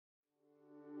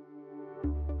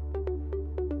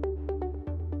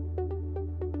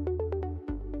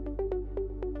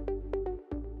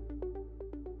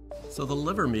So the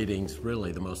liver meeting's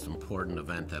really the most important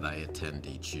event that I attend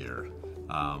each year.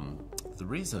 The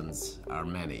reasons are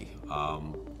many.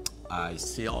 I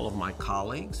see all of my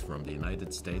colleagues from the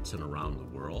United States and around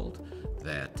the world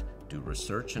that do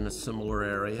research in a similar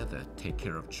area, that take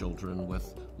care of children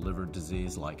with liver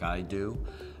disease like I do.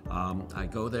 I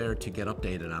go there to get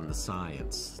updated on the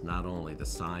science, not only the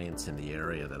science in the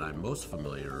area that I'm most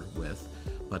familiar with,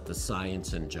 but the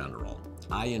science in general.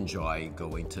 I enjoy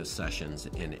going to sessions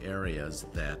in areas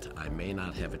that I may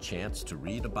not have a chance to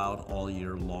read about all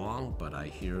year long, but I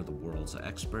hear the world's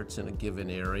experts in a given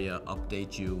area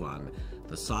update you on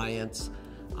the science,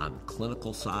 on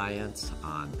clinical science,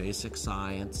 on basic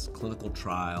science, clinical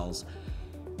trials,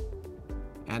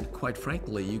 and quite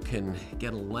frankly, you can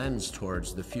get a lens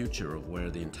towards the future of where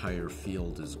the entire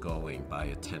field is going by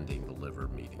attending the liver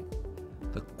meeting.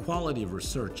 The quality of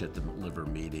research at the liver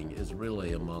meeting is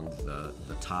really among the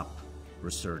top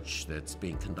research that's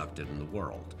being conducted in the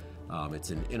world.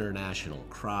 It's an international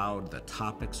crowd. The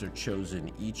topics are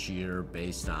chosen each year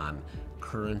based on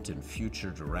current and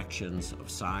future directions of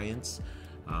science.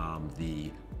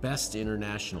 The best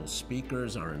international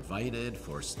speakers are invited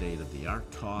for state-of-the-art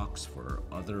talks, for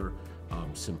other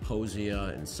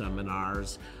symposia and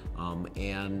seminars,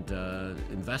 and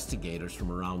investigators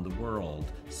from around the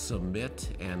world submit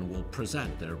and will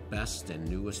present their best and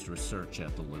newest research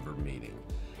at the liver meeting.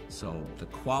 So the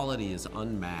quality is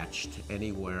unmatched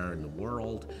anywhere in the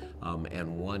world,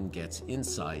 and one gets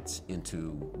insights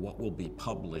into what will be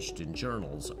published in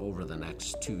journals over the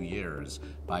next 2 years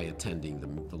by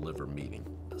attending the liver meeting.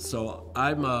 So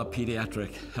I'm a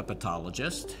pediatric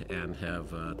hepatologist and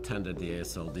have attended the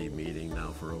AASLD meeting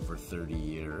now for over 30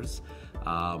 years.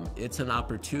 It's an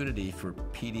opportunity for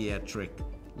pediatric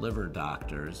liver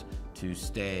doctors to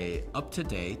stay up to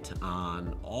date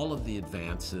on all of the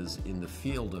advances in the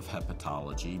field of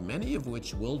hepatology, many of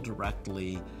which will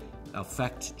directly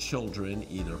affect children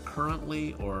either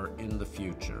currently or in the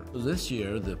future. This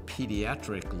year, the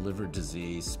Pediatric Liver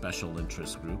Disease Special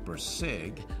Interest Group, or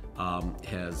SIG,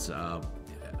 has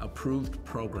approved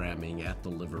programming at the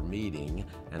liver meeting,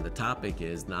 and the topic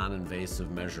is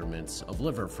non-invasive measurements of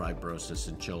liver fibrosis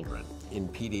in children. In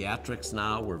pediatrics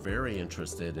now, we're very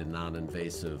interested in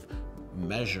non-invasive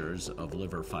measures of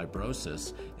liver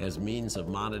fibrosis as means of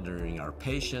monitoring our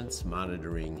patients,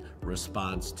 monitoring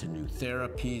response to new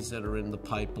therapies that are in the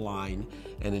pipeline,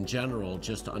 and in general,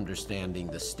 just understanding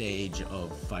the stage of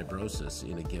fibrosis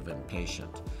in a given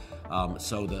patient.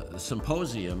 So the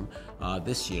symposium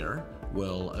this year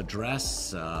will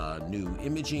address new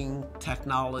imaging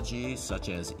technologies such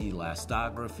as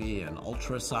elastography and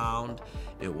ultrasound.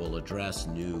 It will address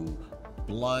new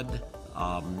blood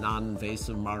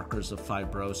non-invasive markers of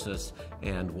fibrosis,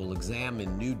 and will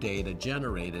examine new data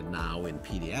generated now in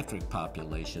pediatric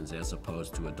populations as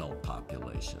opposed to adult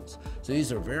populations. So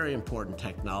these are very important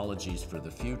technologies for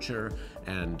the future,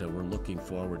 and we're looking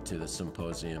forward to the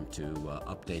symposium to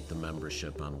update the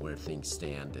membership on where things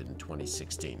stand in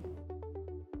 2016.